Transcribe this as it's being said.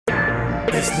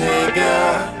Bitch nigga,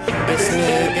 bitch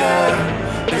nigga,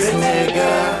 bitch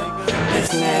nigga,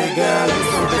 bitch nigga. You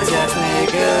some bitch ass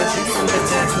niggas, you some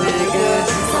bitch ass niggas,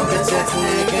 you some bitch ass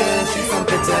niggas, you some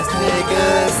bitch ass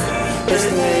niggas. Bitch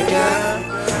nigga,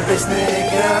 bitch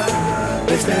nigga,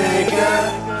 bitch nigga,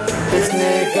 bitch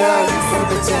nigga. You some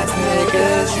bitch ass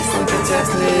niggas, you some bitch ass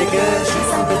niggas, you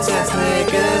some bitch ass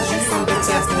niggas, you some bitch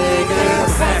ass niggas. Hate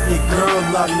the fact your girl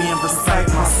love me and recite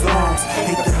my songs.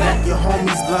 Hate the fact your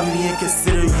homies love me and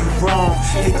consider you wrong.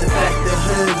 Hate the fact the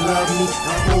hood love me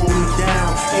and hold me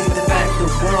down. Hate the fact the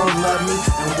world love me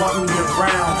and want me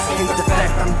around. Hate the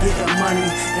fact I'm getting money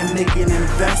and making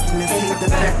investments. Hate the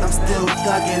fact I'm still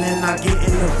thugging and not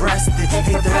getting arrested.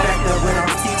 Hate the fact that when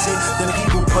I'm teaching, then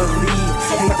people believe.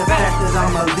 Hate the fact that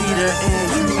I'm a leader and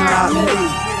you not me.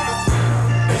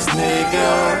 Bitch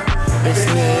nigga, bitch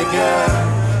nigga,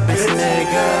 bitch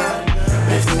nigga,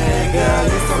 bitch nigga.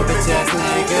 You some bitch ass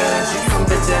niggas, you some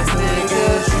bitch ass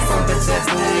niggas, you some bitch ass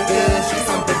niggas, you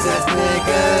some bitch ass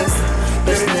niggas.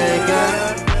 Bitch nigga,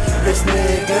 bitch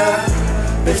nigga,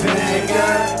 bitch nigga,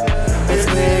 bitch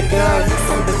nigga. You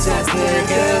some bitch ass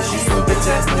niggas, you some bitch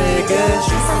ass niggas,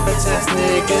 you some bitch ass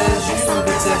niggas, you some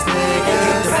bitch ass niggas.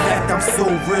 Hate the fact I'm so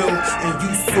real and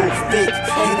you so fake.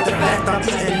 Hate the fact I'm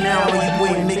eating now and you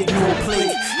ain't make no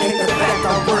plate. Hate the fact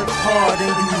I work hard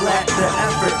and you lack the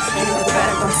effort. Hate the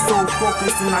fact I'm so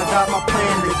focused and I got my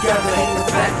plan together. Hate the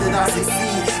fact that I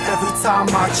succeed every time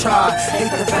I try. Hate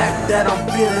the fact that I'm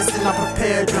fearless and I'm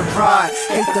prepared to ride.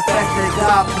 Hate the fact that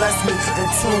God bless me and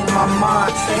tune my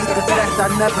mind. Hate the fact I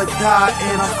never die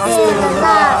and I'm still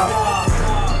alive.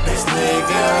 Bitch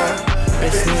nigga,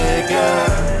 bitch nigga,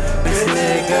 bitch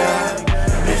nigga,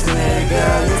 bitch nigga.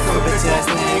 You some bitch ass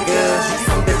niggas, you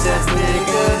some bitch ass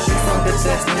niggas, you some bitch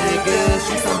ass niggas,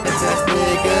 you some bitch ass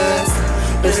niggas.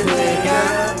 Bitch nigga,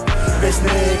 bitch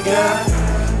nigga,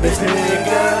 bitch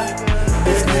nigga,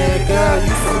 bitch nigga.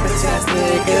 You some bitch ass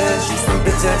niggas, you some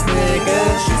bitch ass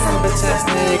niggas, you some bitch ass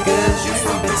niggas, you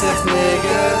some bitch ass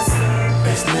niggas.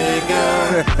 Bitch nigga,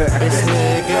 bitch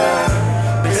nigga,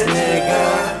 bitch nigga,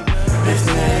 bitch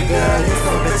nigga. You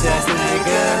some bitch ass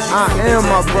niggas. I am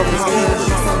my brother's keeper.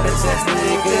 You some bitch ass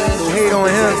niggas. So hate on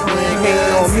him, you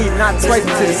hating on me, not twice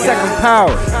to the second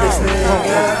power.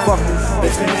 Motherfuckers,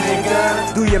 Bitch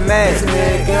nigga, do your math. bitch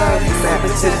nigga. You some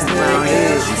bitch ass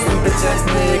niggas. You some bitch ass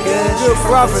niggas. Good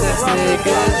brothers.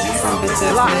 You some bitch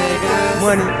ass niggas.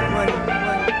 Money,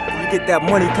 you get that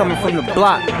money coming from the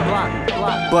block.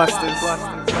 Busters.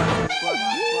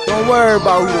 Don't worry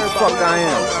about who the fuck I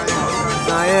am.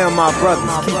 I am my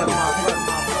brother's keeper.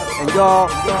 And y'all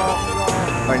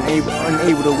are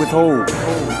unable to withhold.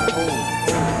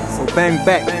 So bang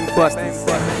back, busters.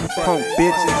 Punk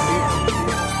bitches.